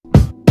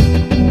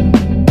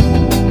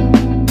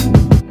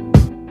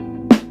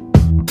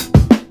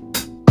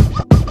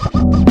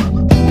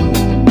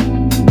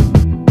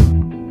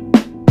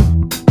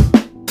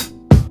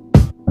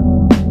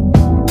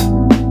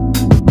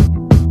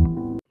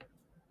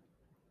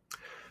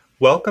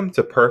Welcome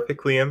to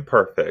Perfectly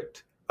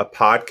Imperfect, a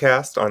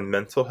podcast on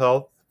mental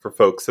health for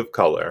folks of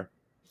color.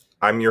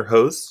 I'm your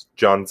host,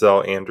 John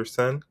Zell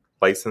Anderson,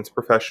 licensed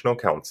professional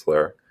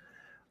counselor.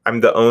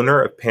 I'm the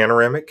owner of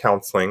Panoramic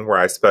Counseling, where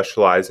I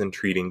specialize in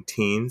treating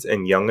teens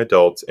and young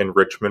adults in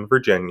Richmond,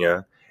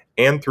 Virginia,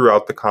 and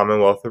throughout the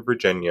Commonwealth of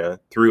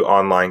Virginia through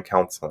online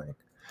counseling.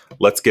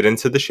 Let's get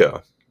into the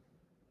show.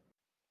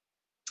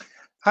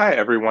 Hi,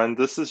 everyone.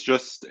 This is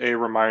just a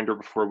reminder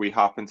before we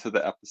hop into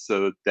the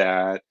episode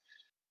that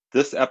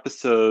this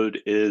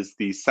episode is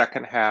the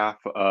second half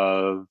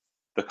of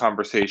the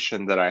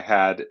conversation that I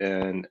had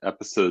in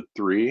episode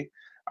 3.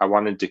 I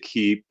wanted to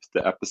keep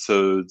the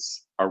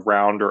episodes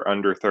around or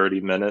under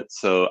 30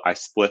 minutes, so I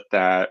split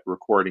that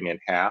recording in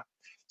half.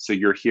 So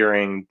you're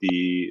hearing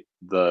the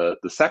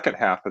second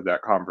half of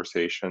that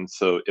conversation.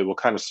 So it will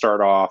kind of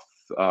start off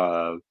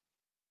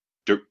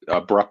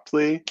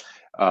abruptly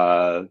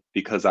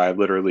because I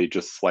literally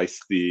just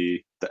sliced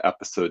the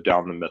episode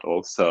down the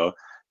middle. So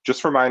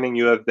just reminding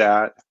you of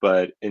that,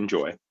 but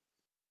enjoy.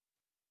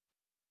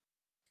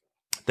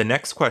 The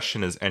next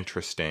question is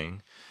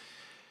interesting.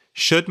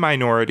 Should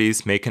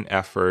minorities make an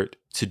effort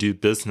to do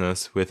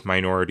business with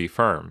minority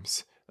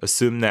firms?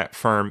 Assume that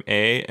firm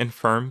A and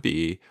firm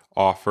B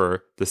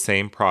offer the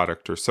same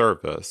product or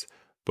service,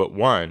 but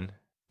one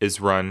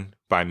is run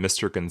by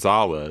Mr.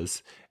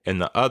 Gonzalez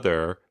and the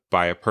other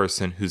by a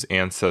person whose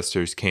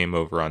ancestors came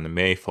over on the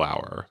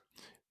Mayflower.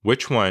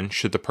 Which one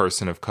should the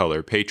person of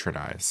color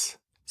patronize?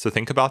 So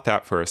think about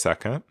that for a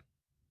second.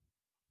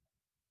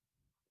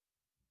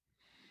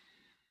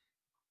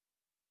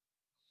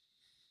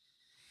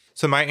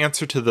 So my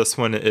answer to this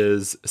one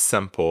is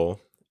simple.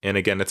 And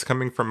again, it's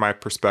coming from my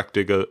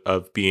perspective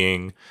of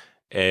being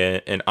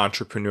an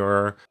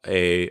entrepreneur,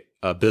 a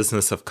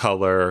business of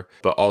color,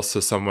 but also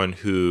someone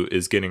who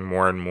is getting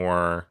more and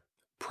more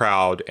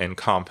proud and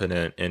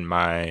confident in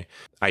my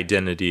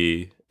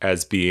identity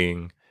as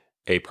being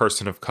a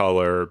person of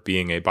color,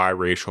 being a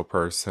biracial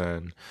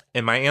person.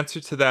 And my answer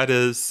to that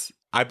is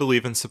I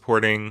believe in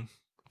supporting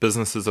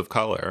businesses of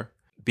color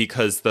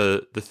because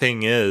the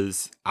thing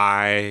is,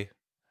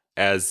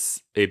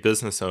 as a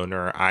business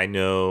owner, I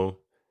know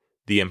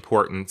the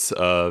importance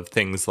of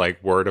things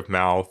like word of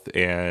mouth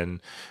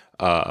and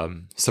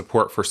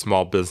support for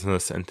small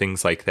business and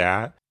things like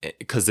that,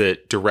 because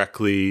it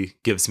directly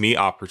gives me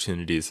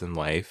opportunities in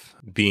life,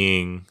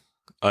 being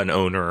an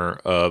owner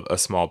of a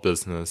small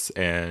business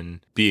and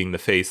being the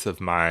face of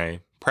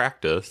my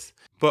practice.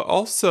 But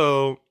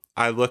also,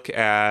 I look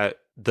at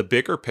the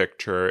bigger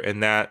picture,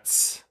 and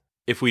that's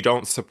if we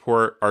don't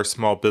support our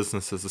small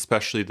businesses,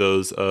 especially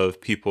those of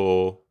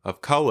people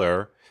of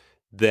color,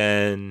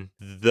 then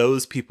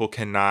those people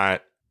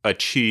cannot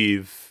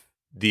achieve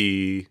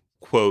the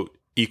quote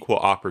equal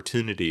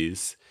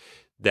opportunities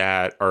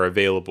that are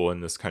available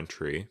in this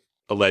country,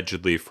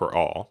 allegedly for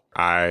all.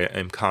 I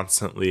am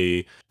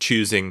constantly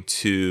choosing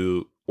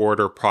to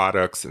order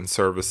products and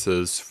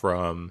services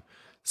from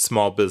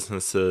small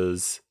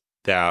businesses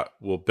that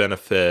will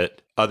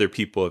benefit other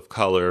people of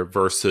color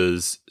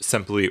versus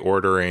simply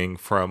ordering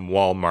from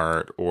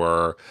Walmart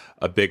or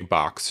a big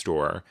box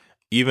store.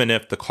 Even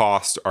if the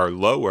costs are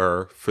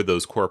lower for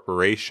those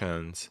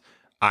corporations,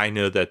 I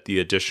know that the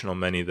additional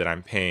money that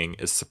I'm paying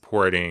is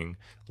supporting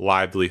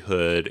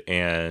livelihood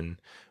and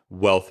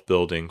wealth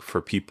building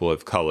for people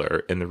of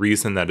color. And the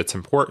reason that it's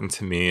important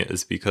to me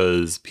is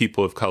because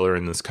people of color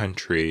in this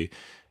country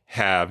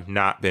have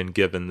not been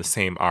given the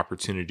same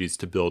opportunities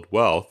to build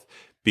wealth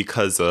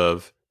because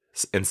of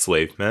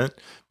enslavement,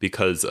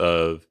 because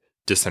of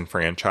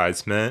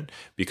disenfranchisement,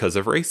 because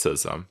of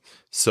racism.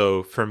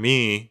 So for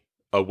me,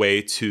 a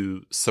way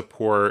to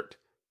support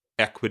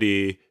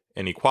equity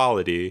and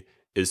equality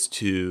is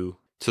to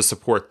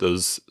support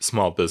those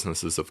small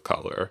businesses of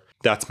color.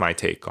 That's my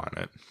take on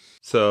it.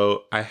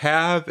 So I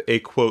have a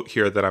quote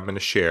here that I'm going to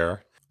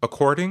share.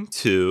 According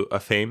to a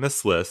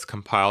famous list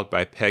compiled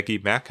by Peggy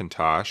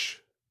McIntosh,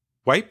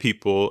 white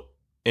people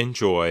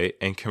enjoy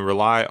and can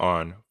rely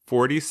on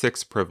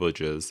 46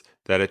 privileges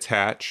that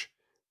attach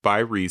by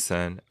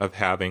reason of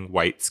having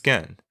white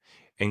skin,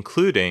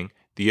 including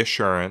the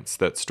assurance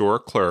that store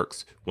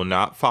clerks will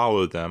not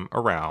follow them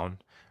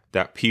around,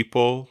 that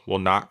people will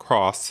not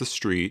cross the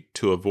street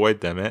to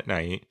avoid them at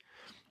night,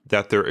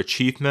 that their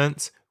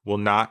achievements will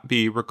not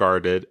be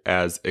regarded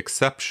as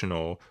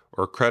exceptional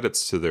or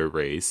credits to their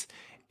race,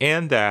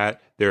 and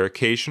that their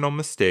occasional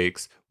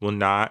mistakes will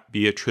not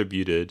be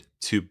attributed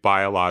to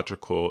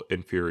biological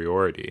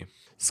inferiority.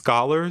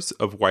 Scholars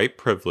of white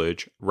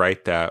privilege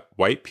write that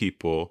white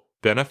people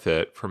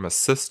benefit from a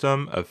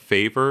system of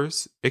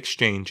favors,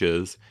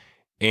 exchanges,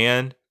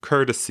 and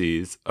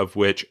courtesies of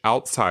which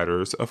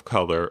outsiders of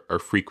color are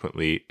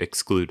frequently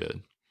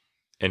excluded.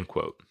 End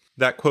quote.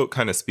 That quote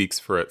kind of speaks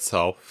for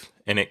itself,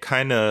 and it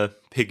kind of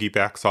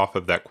piggybacks off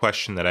of that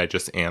question that I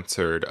just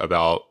answered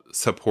about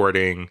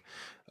supporting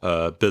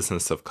a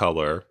business of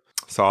color.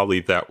 So I'll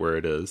leave that where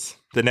it is.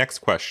 The next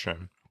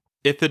question.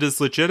 If it is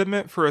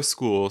legitimate for a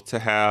school to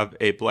have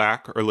a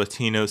Black or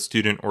Latino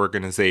student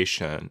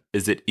organization,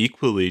 is it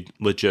equally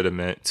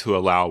legitimate to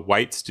allow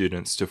white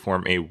students to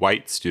form a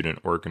white student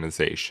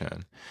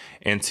organization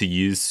and to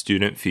use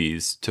student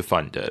fees to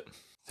fund it?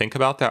 Think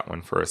about that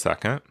one for a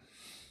second.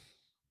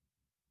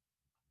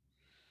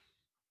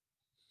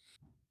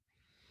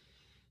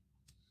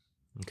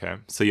 Okay,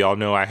 so y'all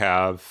know I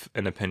have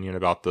an opinion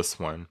about this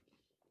one.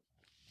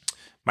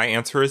 My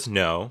answer is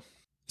no.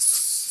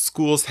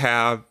 Schools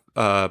have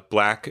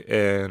Black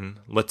and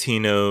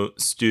Latino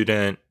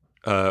student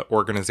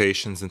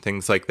organizations and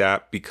things like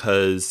that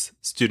because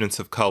students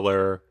of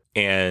color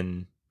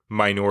and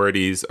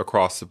minorities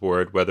across the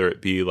board, whether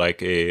it be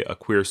like a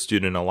queer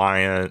student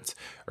alliance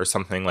or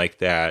something like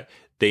that,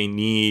 they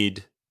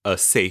need a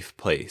safe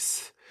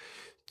place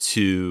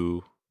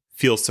to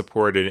feel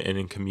supported and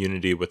in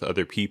community with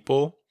other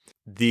people.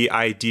 The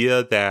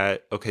idea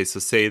that, okay, so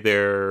say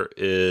there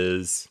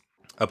is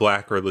a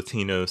Black or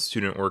Latino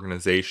student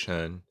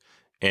organization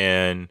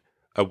and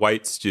a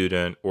white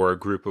student or a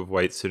group of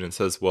white students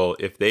says, well,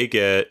 if they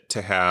get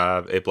to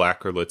have a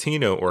Black or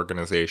Latino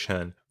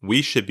organization,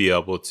 we should be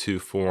able to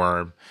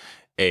form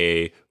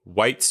a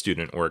white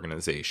student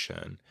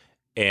organization.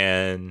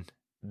 And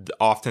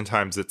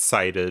oftentimes it's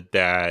cited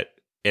that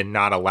in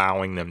not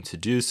allowing them to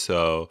do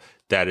so,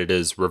 that it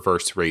is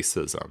reverse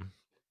racism.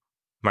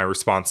 My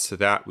response to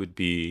that would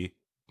be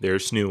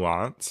there's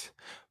nuance,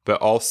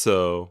 but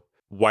also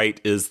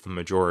white is the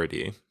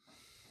majority.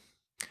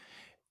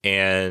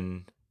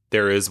 And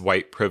there is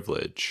white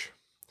privilege.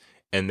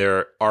 And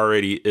there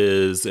already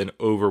is an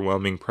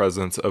overwhelming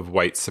presence of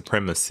white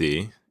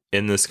supremacy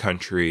in this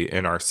country,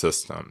 in our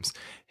systems.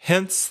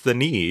 Hence the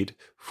need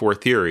for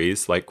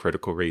theories like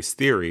critical race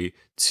theory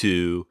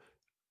to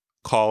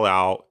call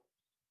out,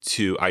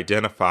 to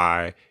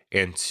identify,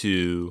 and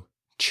to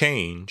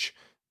change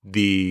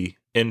the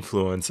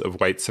influence of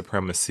white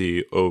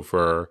supremacy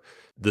over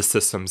the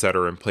systems that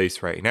are in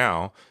place right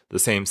now, the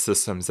same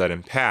systems that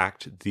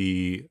impact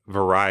the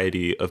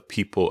variety of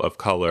people of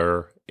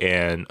color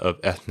and of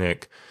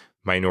ethnic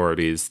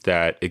minorities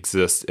that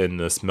exist in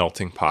this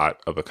melting pot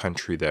of a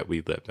country that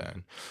we live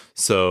in.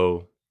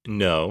 So,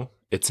 no,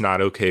 it's not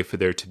okay for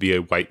there to be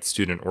a white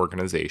student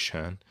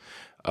organization,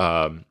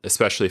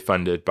 especially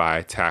funded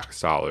by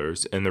tax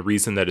dollars. And the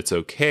reason that it's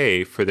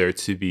okay for there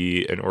to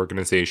be an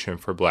organization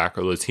for Black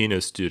or Latino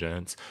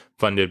students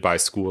funded by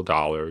school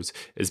dollars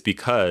is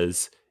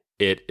because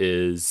it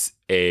is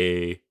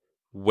a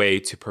way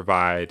to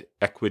provide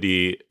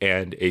equity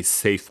and a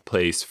safe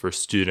place for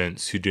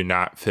students who do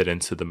not fit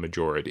into the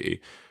majority.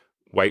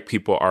 White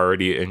people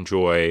already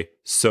enjoy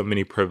so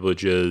many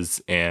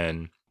privileges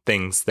and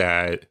things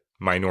that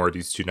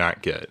minorities do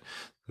not get.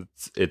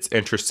 It's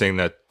interesting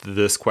that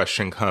this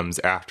question comes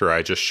after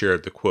I just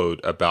shared the quote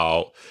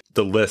about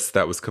the list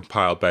that was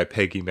compiled by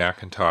Peggy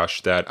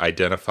McIntosh that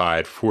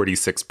identified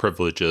 46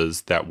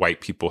 privileges that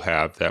white people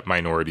have that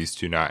minorities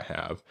do not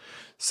have.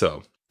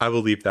 So I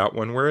will leave that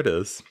one where it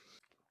is.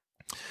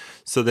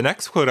 So the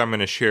next quote I'm going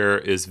to share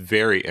is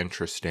very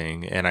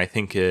interesting, and I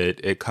think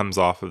it comes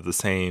off of the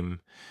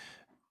same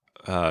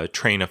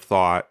train of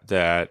thought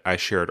that I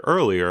shared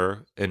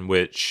earlier, in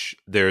which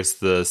there's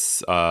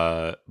this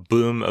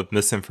boom of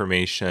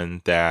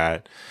misinformation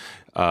that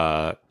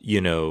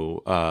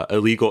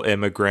illegal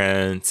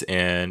immigrants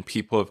and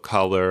people of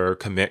color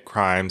commit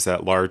crimes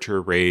at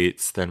larger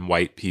rates than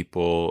white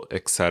people,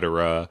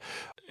 etc.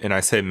 And I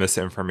say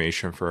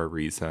misinformation for a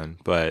reason,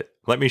 but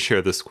let me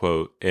share this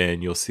quote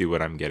and you'll see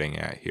what I'm getting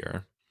at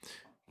here.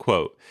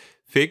 Quote,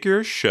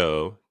 "Figures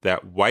show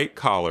that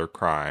white-collar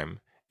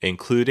crime,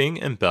 including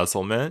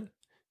embezzlement,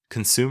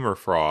 consumer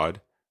fraud,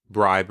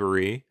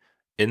 bribery,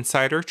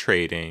 insider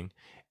trading,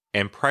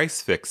 and price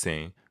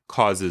fixing,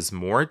 causes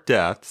more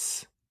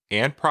deaths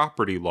and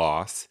property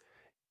loss,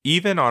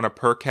 even on a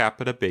per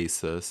capita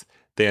basis,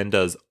 than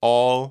does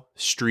all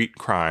street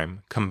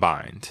crime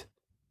combined."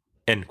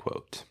 End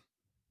quote.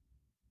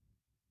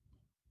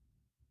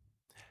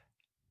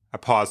 I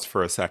paused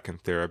for a second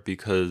there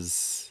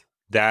because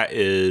that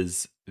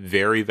is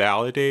very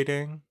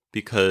validating,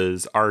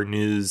 because our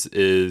news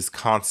is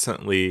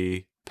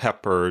constantly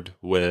peppered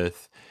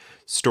with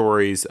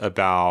stories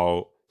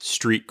about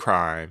street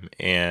crime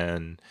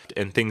and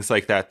things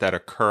like that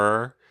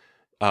occur.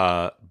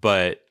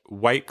 But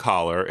white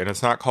collar, and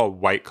it's not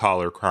called white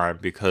collar crime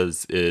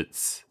because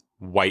it's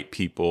white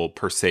people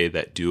per se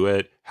that do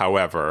it.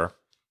 However,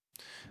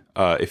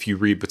 if you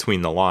read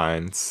between the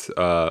lines,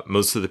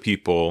 most of the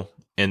people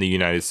in the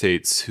United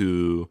States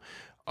who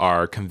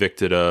are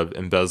convicted of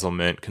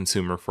embezzlement,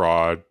 consumer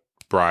fraud,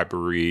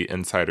 bribery,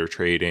 insider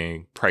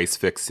trading, price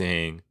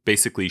fixing,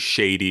 basically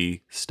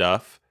shady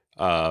stuff,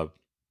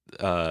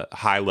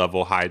 high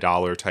level, high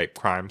dollar type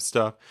crime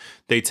stuff,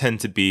 they tend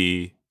to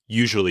be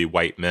usually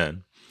white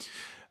men.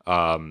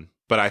 But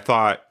I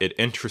thought it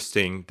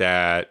interesting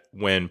that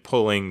when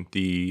pulling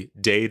the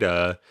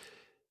data,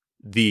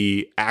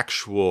 the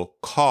actual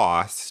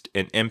cost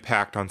and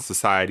impact on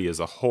society as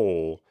a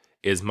whole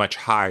is much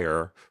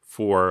higher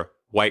for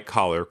white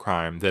collar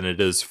crime than it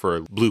is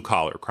for blue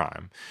collar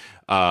crime.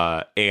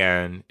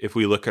 And if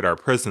we look at our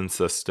prison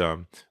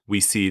system, we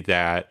see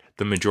that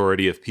the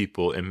majority of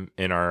people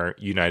in our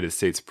United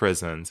States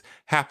prisons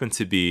happen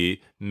to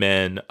be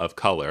men of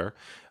color.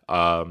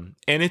 And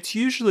it's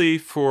usually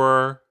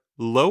for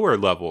lower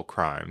level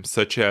crimes,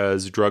 such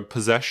as drug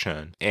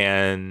possession.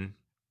 And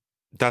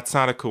that's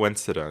not a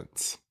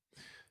coincidence.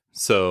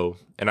 So,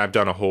 and I've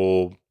done a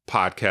whole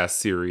podcast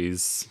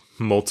series,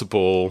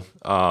 multiple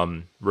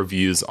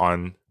reviews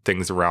on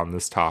things around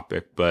this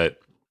topic, but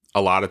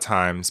a lot of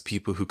times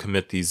people who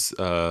commit these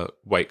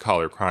white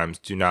collar crimes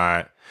do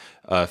not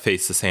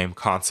face the same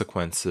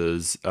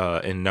consequences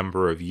in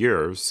number of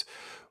years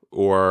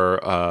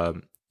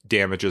or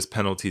damages,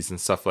 penalties, and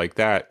stuff like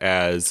that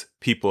as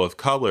people of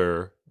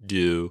color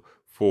do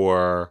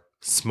for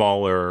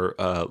smaller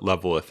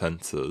level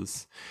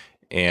offenses.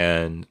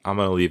 And I'm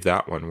going to leave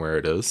that one where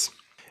it is.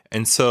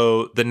 And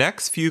so the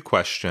next few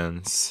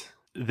questions,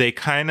 they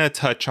kind of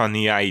touch on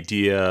the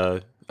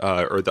idea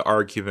or the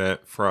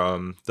argument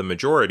from the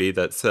majority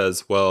that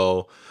says,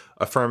 well,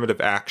 affirmative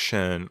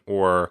action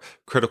or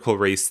critical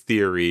race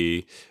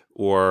theory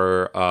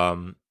or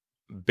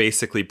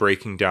basically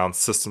breaking down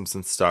systems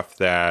and stuff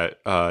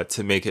that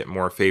to make it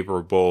more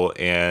favorable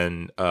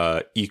and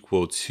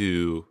equal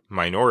to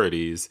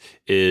minorities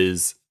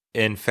is,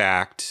 in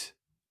fact,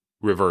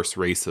 reverse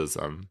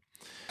racism.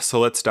 So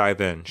let's dive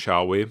in,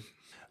 shall we?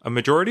 A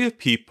majority of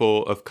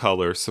people of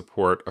color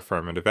support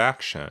affirmative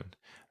action.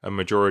 A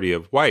majority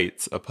of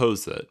whites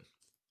oppose it.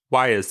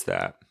 Why is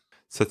that?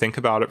 So think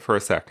about it for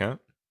a second.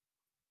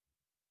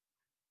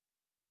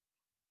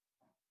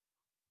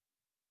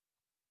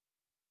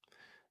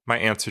 My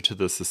answer to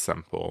this is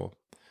simple.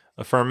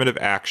 Affirmative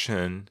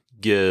action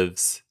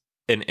gives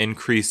an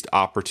increased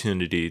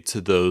opportunity to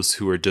those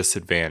who are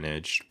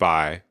disadvantaged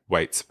by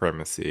white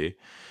supremacy.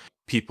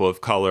 People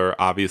of color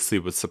obviously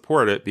would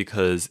support it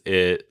because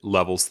it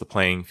levels the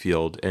playing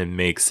field and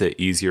makes it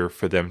easier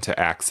for them to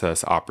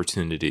access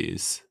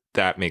opportunities.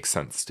 That makes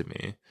sense to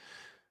me.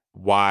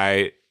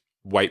 Why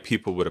white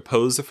people would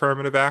oppose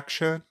affirmative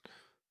action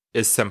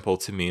is simple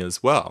to me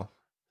as well.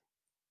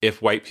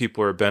 If white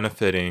people are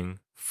benefiting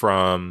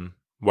from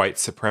white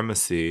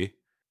supremacy,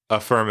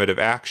 affirmative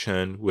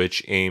action,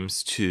 which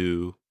aims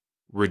to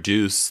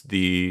reduce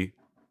the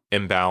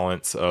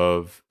imbalance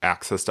of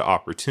access to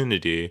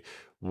opportunity,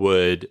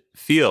 would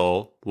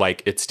feel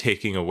like it's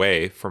taking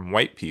away from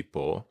white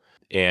people.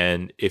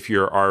 And if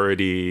you're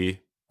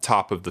already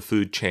top of the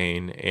food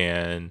chain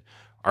and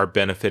are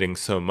benefiting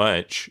so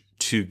much,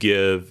 to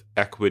give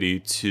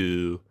equity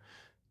to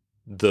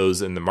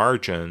those in the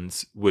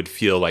margins would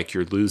feel like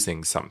you're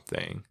losing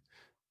something.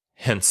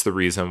 Hence the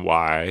reason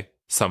why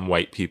some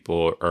white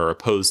people are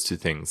opposed to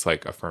things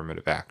like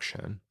affirmative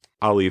action.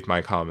 I'll leave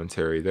my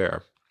commentary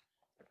there.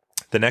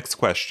 The next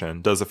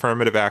question, does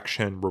affirmative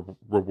action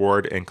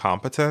reward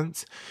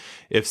incompetence?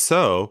 If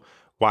so,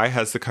 why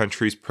has the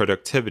country's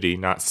productivity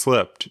not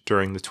slipped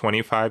during the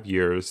 25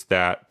 years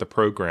that the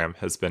program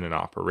has been in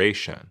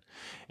operation?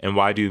 And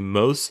why do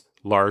most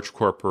large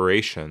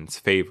corporations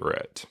favor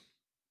it?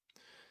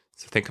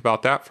 So think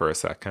about that for a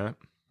second.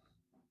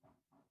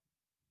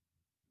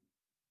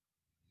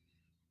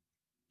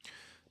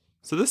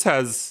 So this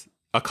has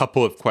a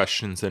couple of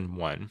questions in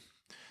one.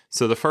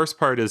 So the first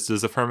part is,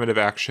 does affirmative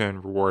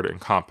action reward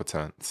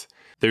incompetence?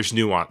 There's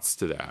nuance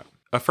to that.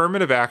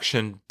 Affirmative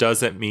action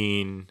doesn't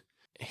mean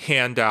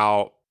hand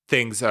out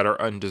things that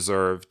are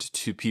undeserved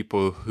to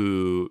people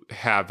who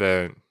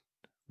haven't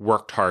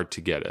worked hard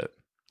to get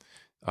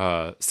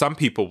it. Some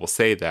people will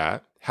say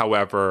that.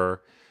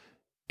 However,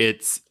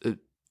 it's,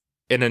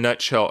 in a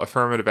nutshell,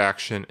 affirmative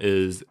action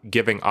is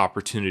giving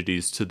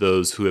opportunities to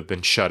those who have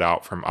been shut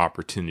out from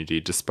opportunity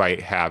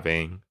despite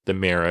having the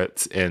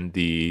merits and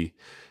the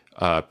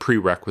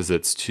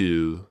prerequisites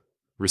to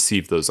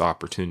receive those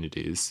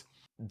opportunities.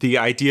 The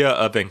idea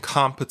of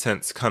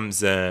incompetence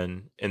comes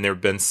in, and there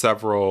have been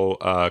several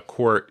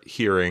court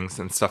hearings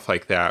and stuff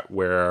like that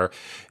where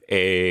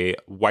a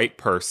white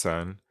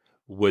person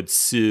would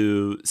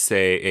sue,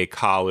 say, a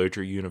college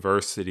or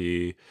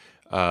university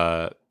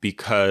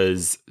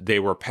because they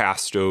were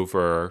passed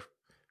over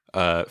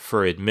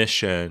for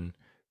admission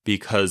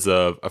because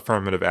of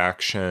affirmative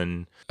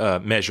action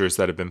measures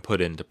that have been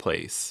put into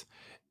place.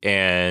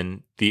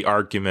 And the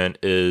argument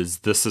is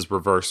this is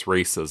reverse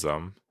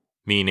racism,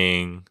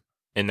 meaning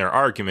in their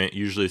argument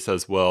usually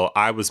says, well,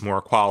 I was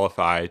more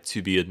qualified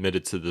to be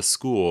admitted to the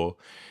school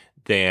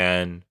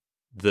than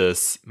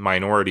this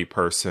minority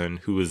person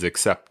who was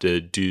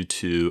accepted due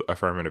to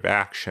affirmative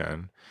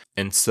action.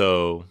 And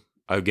so,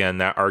 again,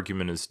 that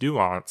argument is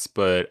nuanced,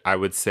 but I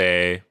would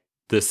say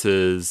this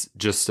is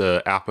just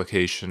an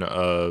application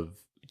of,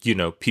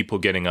 people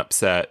getting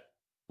upset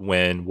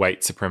when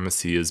white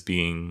supremacy is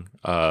being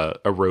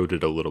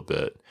eroded a little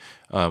bit.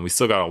 We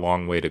still got a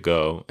long way to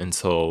go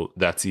until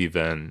that's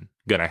even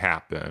going to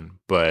happen.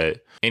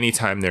 But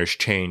anytime there's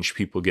change,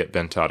 people get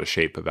bent out of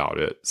shape about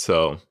it.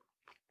 So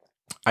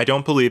I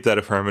don't believe that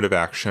affirmative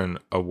action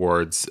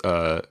awards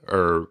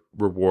or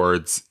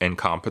rewards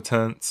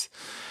incompetence.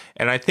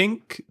 And I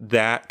think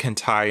that can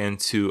tie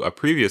into a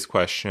previous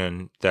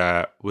question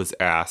that was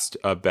asked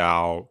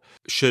about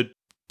should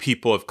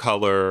people of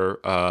color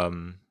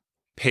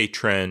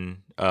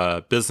patron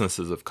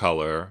businesses of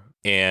color.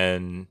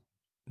 And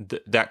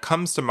that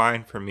comes to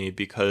mind for me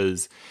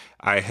because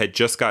I had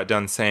just got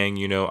done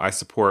saying, I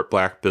support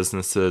Black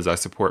businesses, I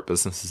support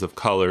businesses of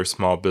color,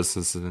 small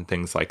businesses, and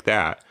things like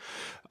that.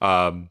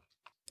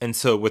 And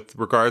so with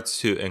regards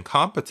to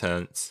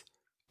incompetence,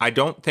 I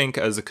don't think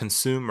as a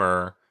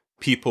consumer,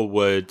 people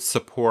would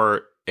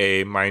support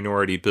a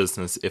minority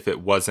business if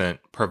it wasn't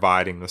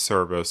providing the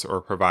service or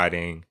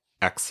providing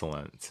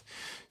excellence.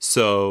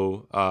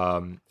 So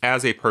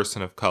as a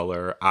person of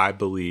color, I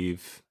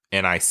believe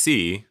and I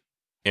see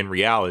in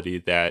reality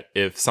that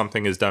if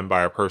something is done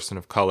by a person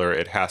of color,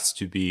 it has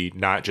to be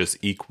not just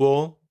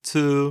equal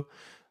to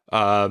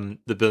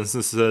the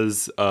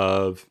businesses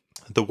of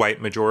the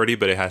white majority,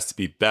 but it has to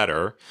be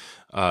better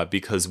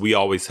because we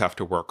always have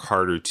to work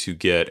harder to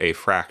get a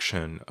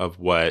fraction of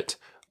what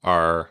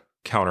our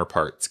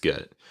counterparts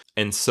get.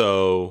 And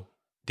so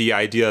the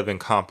idea of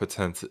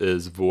incompetence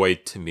is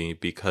void to me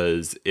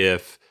because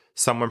if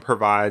someone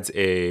provides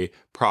a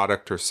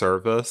product or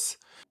service,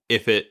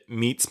 if it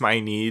meets my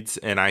needs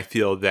and I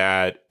feel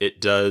that it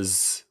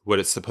does what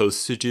it's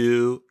supposed to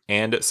do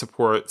and it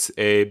supports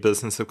a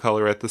business of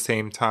color at the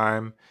same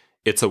time,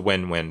 it's a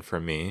win-win for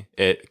me.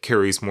 It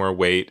carries more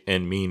weight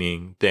and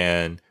meaning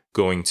than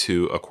going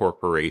to a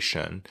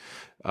corporation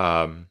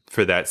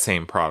for that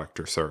same product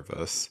or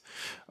service.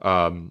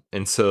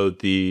 And so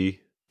the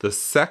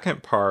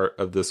second part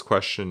of this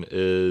question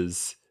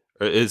is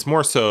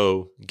more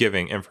so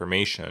giving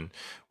information.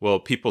 Well,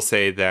 people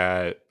say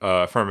that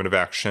affirmative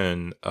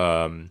action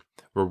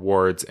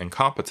rewards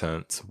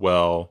incompetence.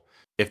 Well,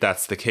 if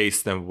that's the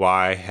case, then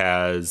why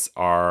has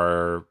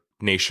our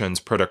nation's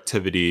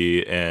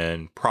productivity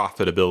and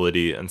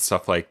profitability and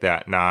stuff like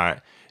that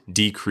not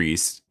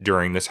decreased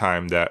during the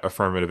time that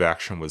affirmative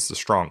action was the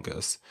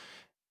strongest?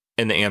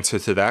 And the answer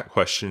to that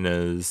question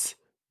is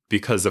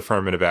because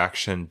affirmative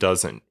action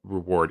doesn't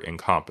reward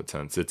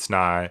incompetence. It's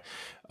not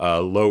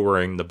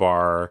lowering the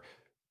bar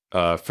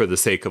for the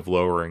sake of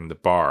lowering the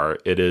bar.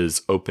 It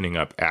is opening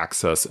up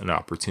access and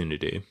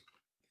opportunity.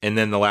 And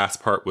then the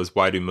last part was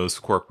why do most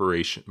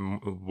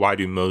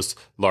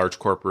large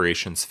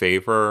corporations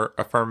favor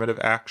affirmative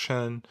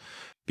action?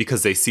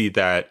 Because they see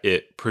that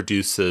it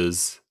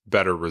produces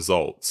better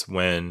results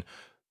when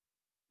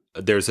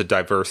there's a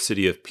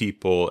diversity of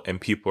people and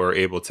people are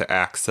able to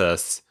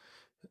access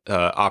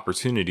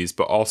opportunities,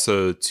 but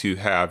also to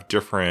have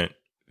different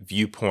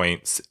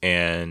viewpoints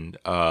and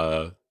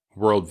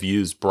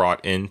worldviews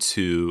brought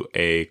into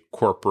a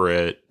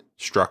corporate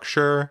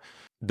structure.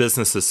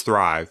 Businesses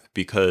thrive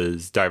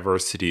because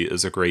diversity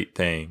is a great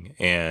thing,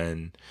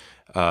 and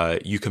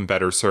you can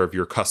better serve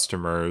your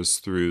customers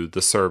through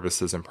the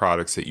services and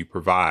products that you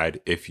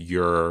provide if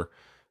your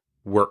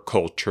work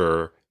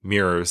culture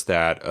mirrors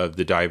that of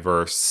the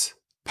diverse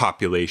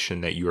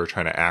population that you are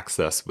trying to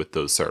access with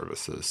those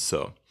services.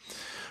 So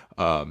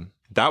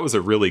that was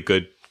a really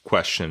good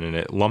question, and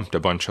it lumped a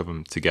bunch of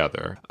them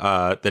together.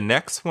 The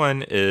next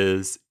one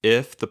is,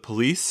 if the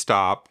police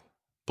stop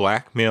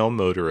Black male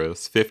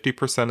motorists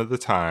 50% of the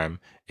time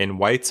and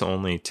whites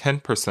only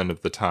 10%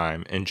 of the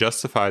time and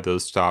justify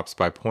those stops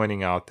by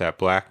pointing out that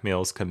Black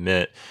males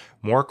commit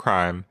more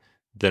crime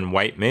than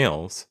white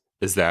males,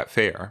 is that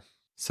fair?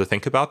 So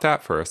think about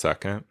that for a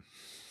second.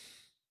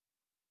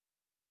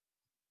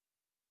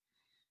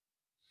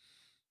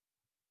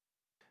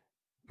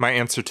 My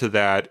answer to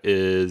that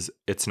is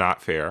it's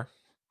not fair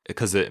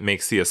because it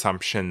makes the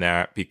assumption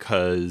that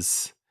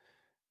because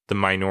the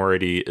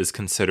minority is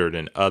considered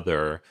an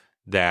other,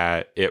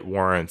 that it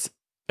warrants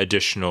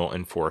additional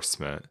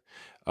enforcement.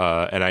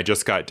 And I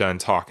just got done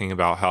talking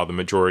about how the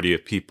majority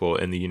of people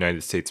in the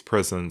United States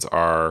prisons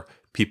are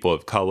people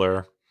of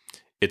color.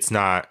 It's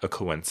not a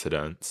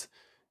coincidence.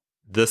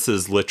 This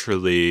is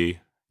literally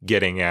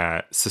getting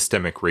at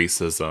systemic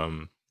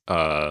racism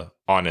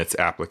on its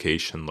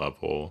application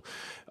level.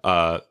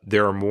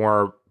 There are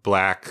more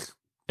Black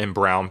and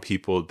brown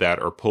people that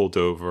are pulled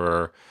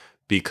over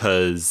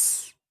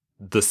because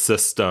the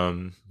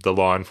system, the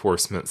law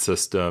enforcement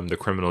system, the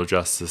criminal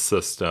justice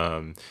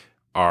system,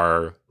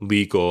 our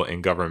legal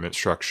and government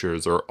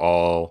structures are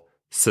all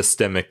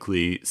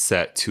systemically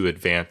set to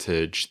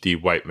advantage the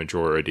white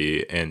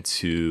majority and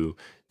to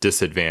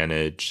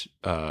disadvantage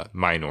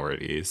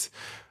minorities.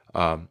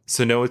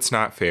 So no, it's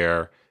not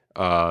fair.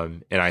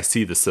 And I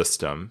see the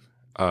system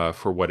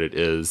for what it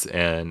is,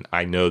 and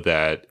I know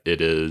that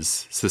it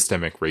is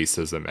systemic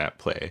racism at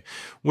play,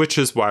 which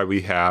is why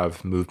we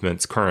have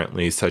movements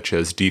currently such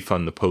as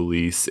defund the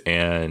police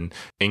and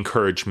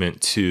encouragement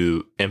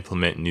to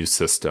implement new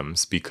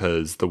systems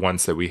because the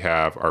ones that we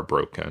have are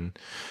broken.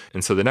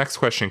 And so the next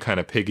question kind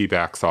of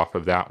piggybacks off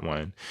of that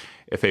one.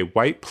 If a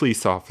white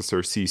police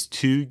officer sees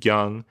two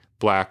young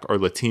Black or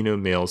Latino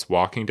males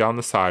walking down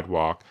the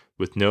sidewalk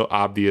with no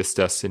obvious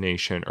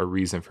destination or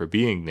reason for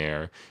being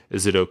there,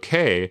 is it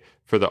okay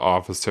for the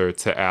officer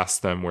to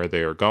ask them where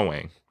they are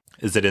going?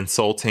 Is it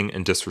insulting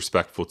and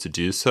disrespectful to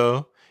do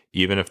so,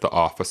 even if the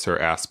officer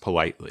asks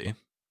politely?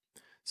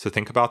 So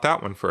think about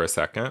that one for a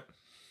second.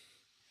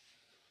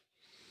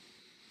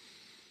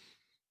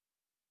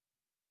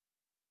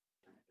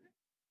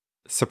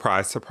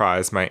 Surprise,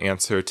 surprise, my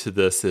answer to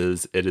this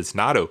is it is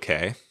not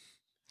okay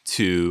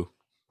to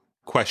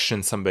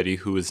question somebody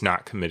who is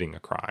not committing a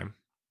crime.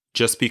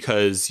 Just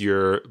because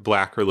you're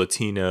Black or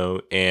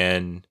Latino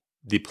and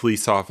the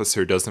police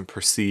officer doesn't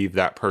perceive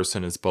that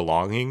person as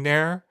belonging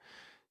there,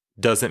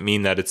 doesn't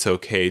mean that it's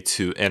okay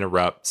to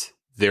interrupt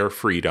their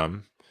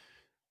freedom.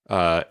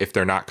 If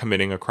they're not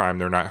committing a crime,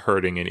 they're not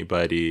hurting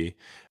anybody.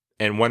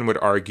 And one would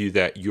argue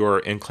that your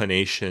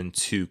inclination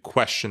to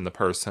question the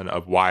person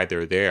of why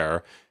they're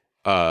there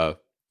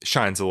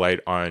shines a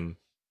light on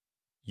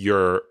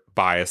your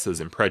biases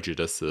and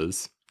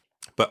prejudices.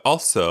 But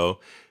also,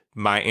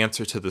 my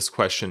answer to this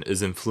question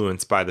is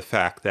influenced by the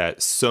fact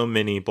that so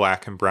many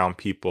Black and brown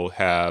people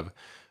have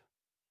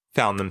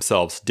found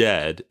themselves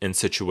dead in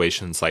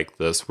situations like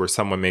this, where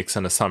someone makes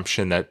an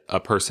assumption that a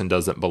person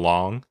doesn't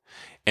belong,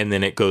 and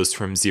then it goes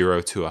from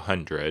 0 to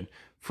 100.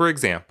 For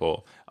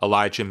example,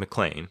 Elijah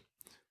McClain,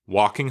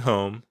 walking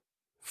home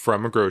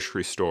from a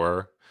grocery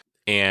store,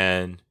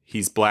 and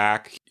he's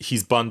Black.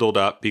 He's bundled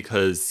up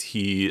because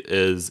he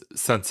is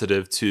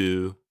sensitive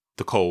to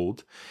the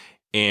cold.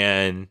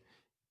 And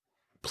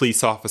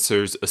police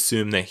officers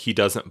assume that he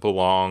doesn't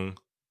belong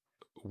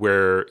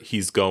where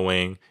he's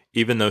going,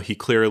 even though he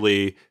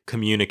clearly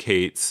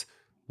communicates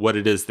what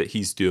it is that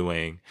he's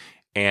doing.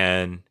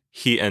 And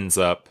he ends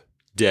up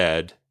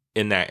dead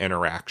in that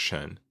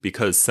interaction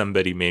because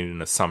somebody made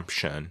an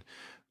assumption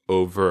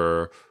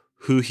over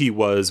who he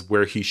was,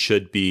 where he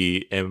should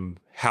be, and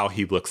how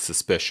he looks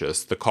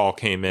suspicious. The call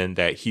came in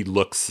that he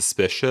looks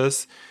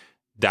suspicious.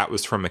 That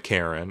was from a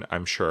Karen,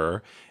 I'm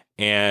sure.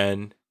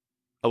 And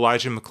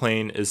Elijah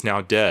McClain is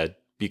now dead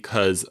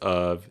because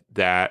of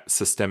that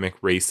systemic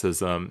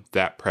racism,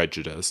 that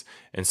prejudice.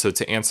 And so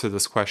to answer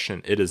this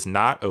question, it is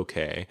not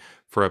okay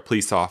for a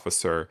police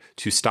officer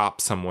to stop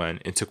someone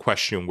and to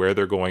question where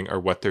they're going or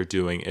what they're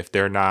doing if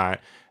they're not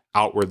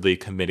outwardly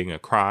committing a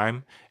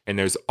crime. And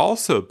there's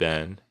also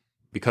been,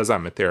 because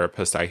I'm a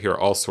therapist, I hear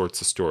all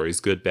sorts of stories,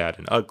 good, bad,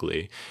 and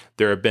ugly.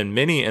 There have been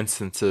many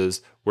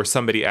instances where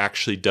somebody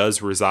actually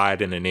does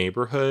reside in a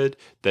neighborhood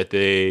that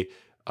they,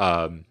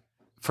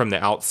 from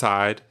the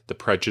outside, the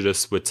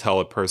prejudice would tell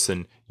a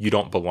person, you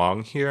don't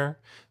belong here.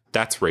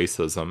 That's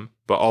racism.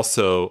 But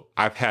also,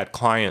 I've had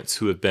clients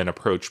who have been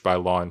approached by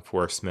law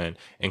enforcement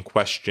and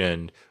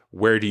questioned,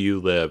 where do you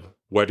live?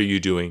 What are you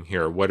doing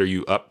here? What are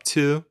you up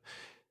to?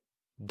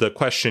 The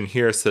question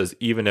here says,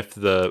 even if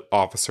the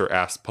officer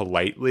asked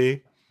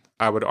politely,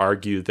 I would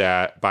argue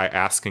that by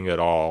asking at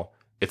all,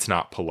 it's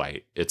not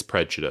polite. It's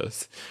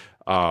prejudice.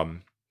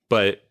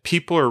 But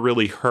people are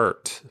really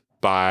hurt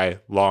by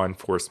law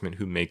enforcement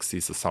who makes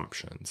these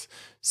assumptions.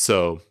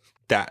 So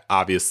that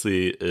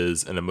obviously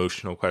is an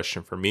emotional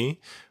question for me.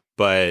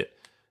 But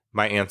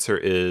my answer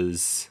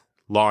is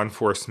law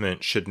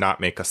enforcement should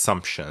not make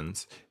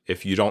assumptions.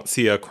 If you don't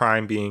see a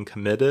crime being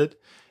committed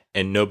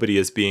and nobody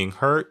is being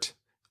hurt,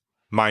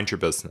 mind your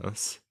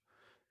business.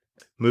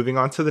 Moving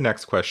on to the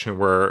next question,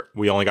 where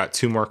we only got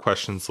 2 more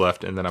questions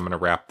left, and then I'm going to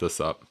wrap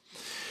this up.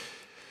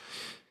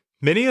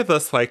 Many of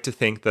us like to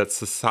think that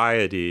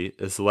society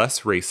is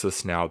less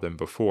racist now than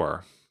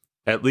before,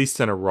 at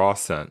least in a raw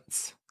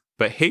sense.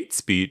 But hate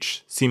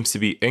speech seems to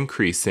be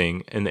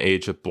increasing in the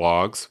age of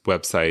blogs,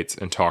 websites,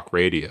 and talk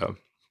radio.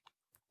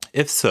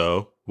 If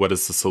so, what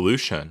is the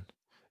solution?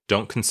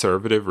 Don't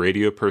conservative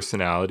radio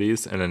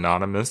personalities and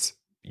anonymous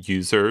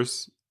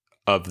users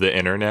of the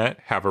internet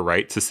have a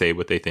right to say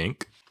what they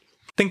think?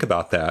 Think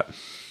about that.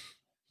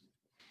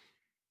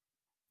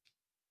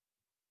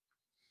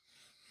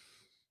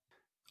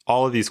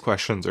 All of these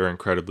questions are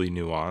incredibly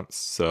nuanced,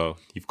 so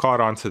you've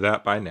caught on to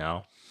that by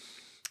now.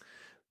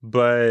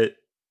 But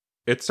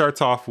it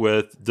starts off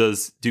with,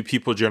 do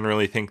people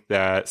generally think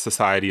that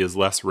society is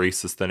less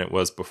racist than it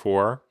was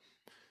before?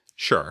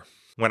 Sure.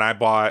 When I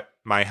bought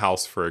my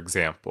house, for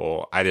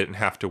example, I didn't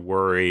have to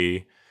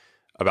worry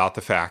about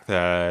the fact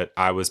that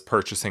I was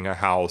purchasing a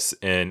house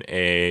in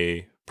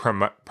a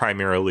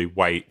primarily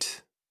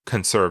white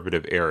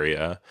conservative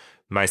area.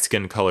 My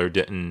skin color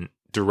didn't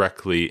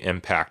directly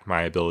impact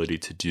my ability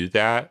to do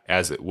that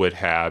as it would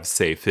have,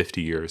 say,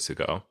 50 years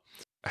ago.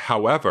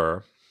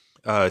 However,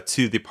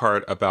 to the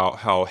part about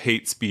how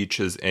hate speech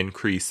is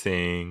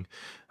increasing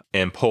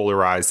and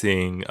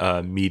polarizing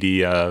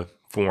media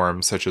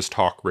forms such as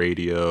talk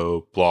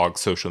radio, blog,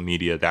 social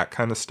media, that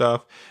kind of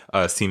stuff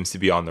seems to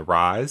be on the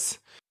rise.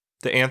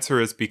 The answer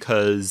is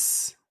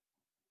because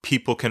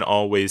people can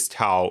always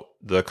tout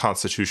the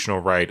constitutional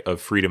right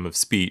of freedom of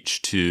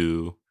speech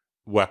to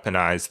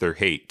weaponize their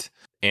hate.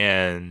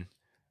 And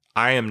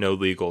I am no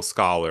legal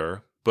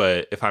scholar,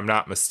 but if I'm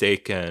not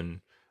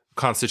mistaken,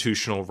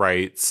 constitutional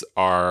rights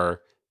are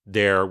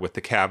there with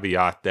the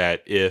caveat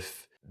that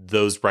if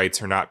those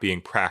rights are not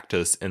being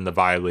practiced in the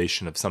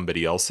violation of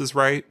somebody else's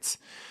rights.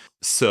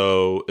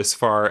 So as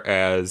far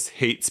as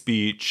hate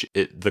speech,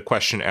 the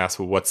question asks,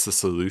 well, what's the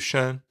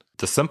solution?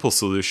 The simple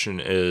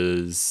solution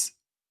is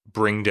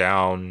bring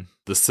down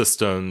the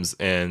systems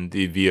and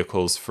the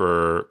vehicles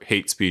for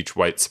hate speech,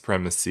 white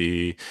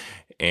supremacy,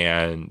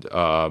 and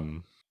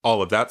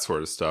all of that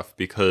sort of stuff,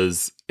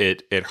 because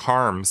it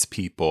harms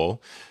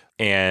people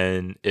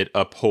and it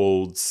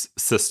upholds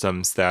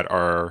systems that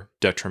are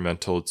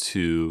detrimental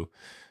to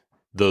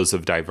those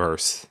of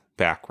diverse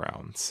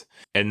backgrounds.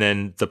 And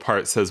then the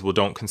part says, well,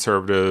 don't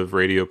conservative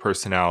radio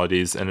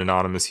personalities and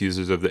anonymous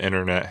users of the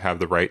internet have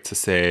the right to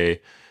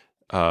say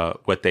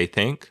what they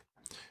think?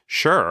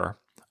 Sure.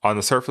 On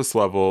the surface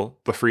level,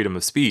 the freedom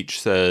of speech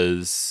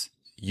says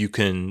you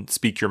can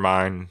speak your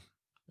mind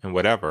and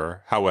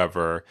whatever.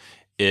 However,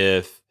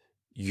 if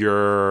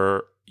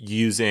you're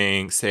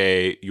using,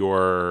 say,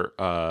 your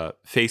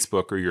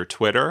Facebook or your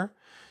Twitter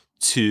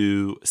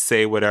to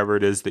say whatever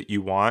it is that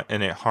you want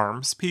and it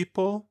harms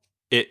people,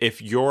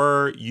 if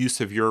your use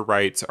of your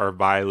rights are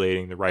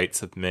violating the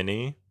rights of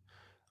many,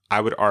 I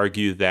would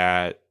argue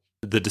that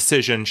the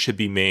decision should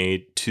be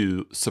made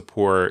to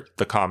support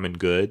the common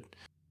good.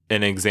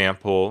 An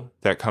example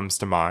that comes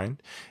to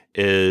mind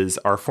is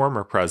our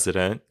former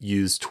president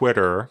used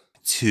Twitter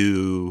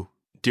to,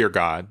 dear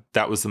God,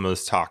 that was the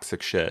most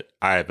toxic shit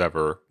I have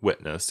ever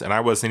witnessed. And I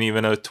wasn't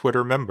even a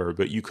Twitter member,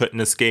 but you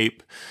couldn't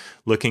escape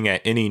looking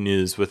at any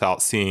news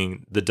without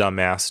seeing the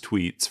dumbass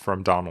tweets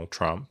from Donald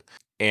Trump.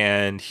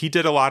 And he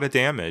did a lot of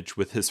damage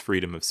with his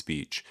freedom of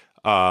speech.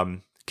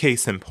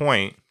 Case in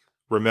point,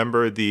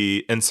 remember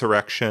the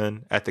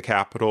insurrection at the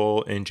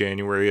Capitol in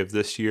January of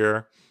this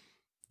year?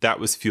 That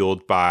was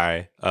fueled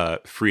by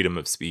freedom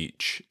of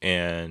speech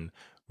and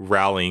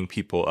rallying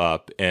people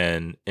up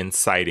and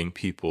inciting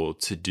people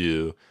to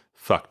do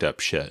fucked up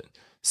shit.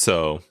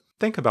 So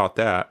think about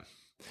that.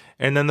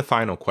 And then the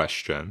final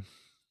question.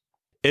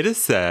 It is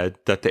said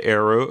that the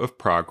arrow of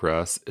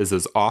progress is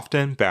as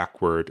often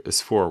backward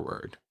as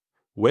forward.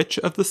 Which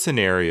of the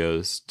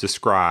scenarios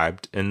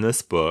described in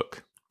this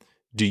book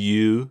do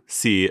you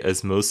see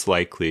as most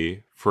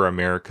likely for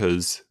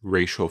America's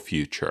racial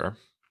future?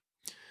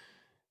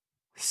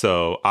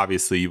 So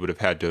obviously you would have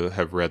had to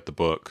have read the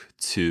book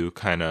to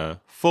kind of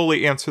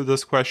fully answer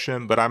this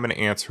question, but I'm going to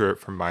answer it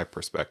from my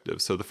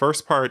perspective. So the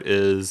first part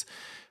is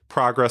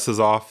progress is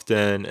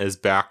often as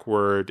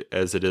backward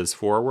as it is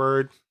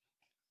forward.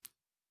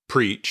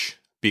 Preach,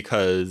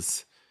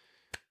 because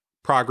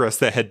progress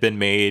that had been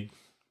made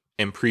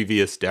in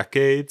previous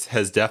decades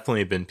has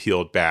definitely been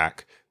peeled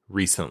back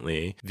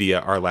recently via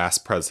our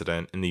last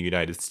president in the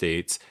United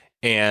States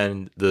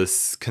and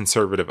this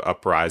conservative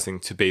uprising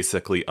to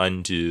basically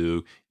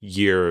undo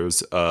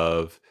years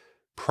of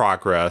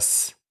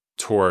progress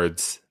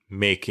towards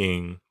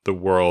making the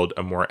world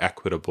a more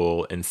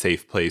equitable and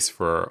safe place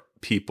for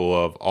people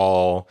of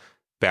all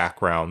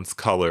backgrounds,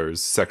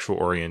 colors, sexual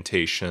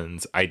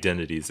orientations,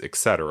 identities,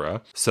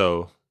 etc.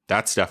 So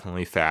that's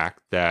definitely fact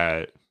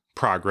that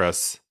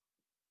progress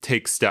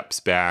takes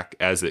steps back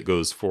as it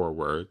goes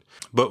forward.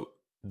 But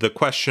the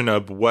question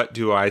of what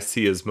do I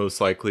see as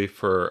most likely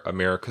for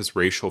America's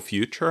racial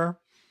future,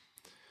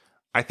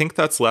 I think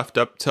that's left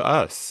up to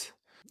us.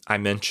 I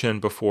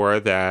mentioned before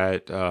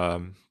that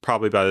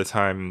probably by the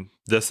time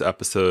this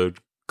episode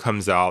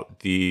comes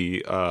out,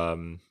 the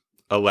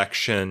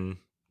election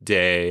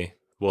day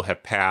will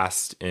have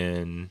passed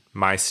in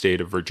my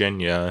state of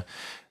Virginia,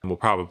 and we'll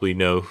probably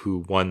know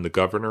who won the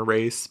governor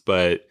race.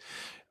 But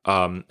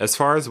as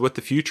far as what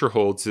the future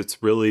holds,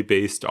 it's really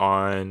based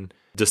on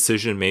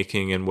decision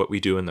making and what we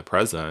do in the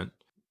present.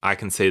 I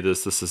can say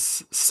this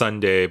is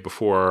Sunday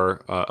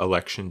before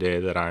election day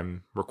that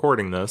I'm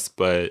recording this,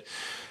 but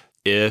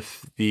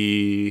if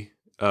the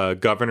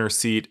governor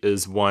seat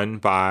is won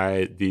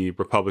by the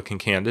Republican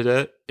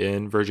candidate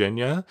in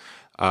Virginia,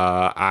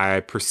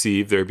 I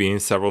perceive there being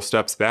several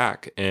steps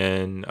back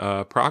in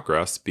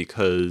progress,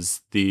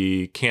 because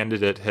the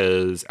candidate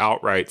has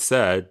outright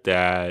said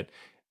that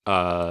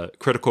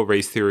critical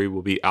race theory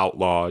will be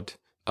outlawed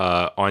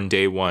on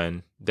day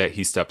one that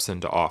he steps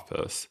into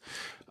office.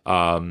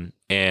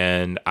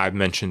 And I've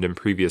mentioned in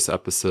previous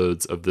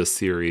episodes of this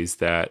series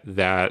that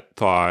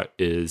thought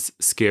is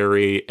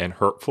scary and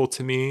hurtful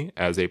to me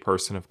as a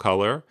person of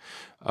color.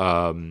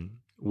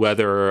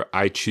 Whether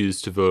I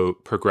choose to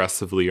vote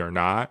progressively or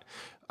not,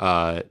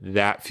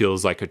 that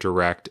feels like a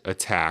direct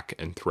attack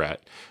and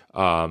threat.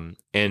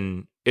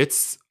 And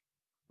it's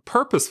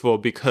purposeful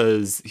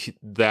because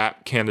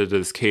that candidate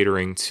is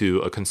catering to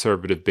a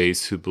conservative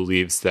base who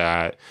believes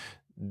that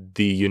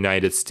the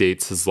United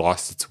States has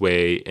lost its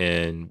way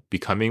in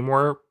becoming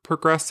more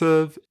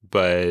progressive.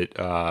 But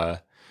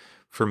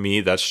for me,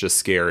 that's just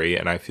scary.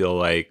 And I feel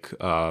like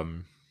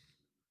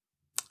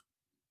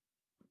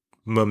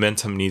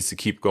momentum needs to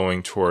keep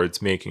going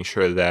towards making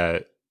sure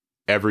that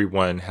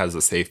everyone has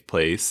a safe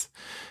place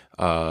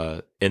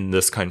in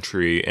this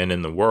country and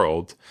in the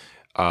world.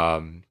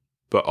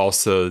 But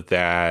also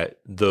that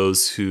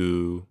those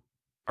who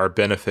are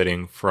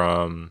benefiting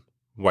from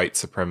white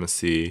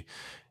supremacy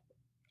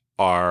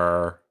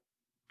are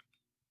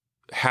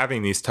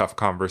having these tough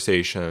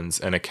conversations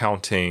and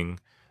accounting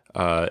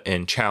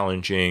and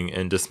challenging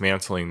and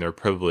dismantling their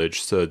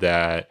privilege so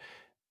that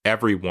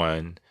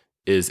everyone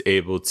is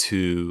able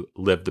to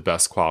live the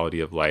best quality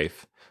of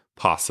life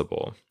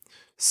possible.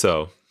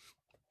 So,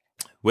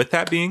 with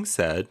that being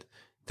said,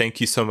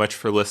 thank you so much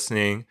for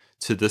listening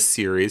to this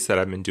series that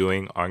I've been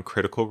doing on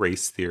critical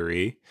race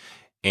theory.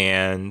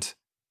 And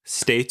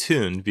stay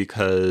tuned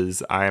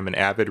because I am an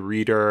avid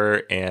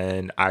reader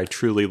and I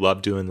truly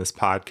love doing this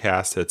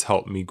podcast. It's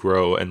helped me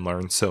grow and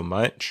learn so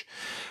much.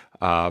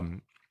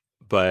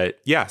 But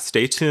yeah,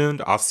 stay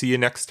tuned. I'll see you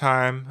next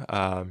time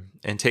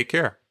and take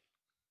care.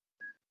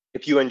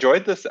 If you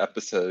enjoyed this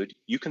episode,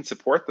 you can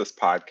support this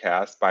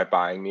podcast by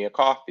buying me a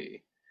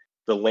coffee.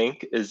 The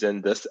link is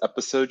in this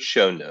episode's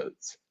show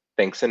notes.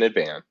 Thanks in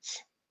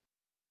advance.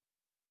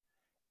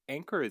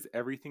 Anchor is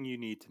everything you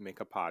need to make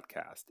a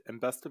podcast,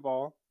 and best of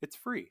all, it's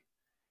free.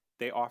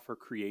 They offer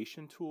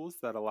creation tools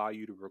that allow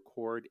you to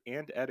record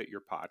and edit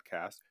your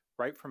podcast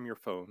right from your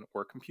phone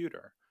or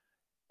computer.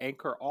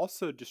 Anchor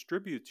also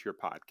distributes your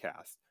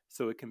podcast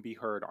so it can be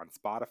heard on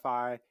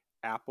Spotify,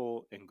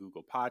 Apple, and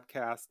Google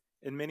Podcasts,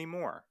 and many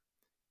more.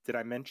 Did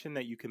I mention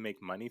that you can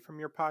make money from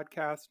your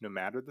podcast no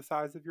matter the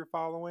size of your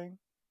following?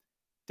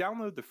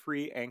 Download the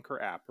free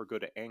Anchor app or go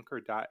to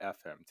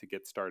anchor.fm to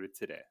get started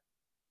today.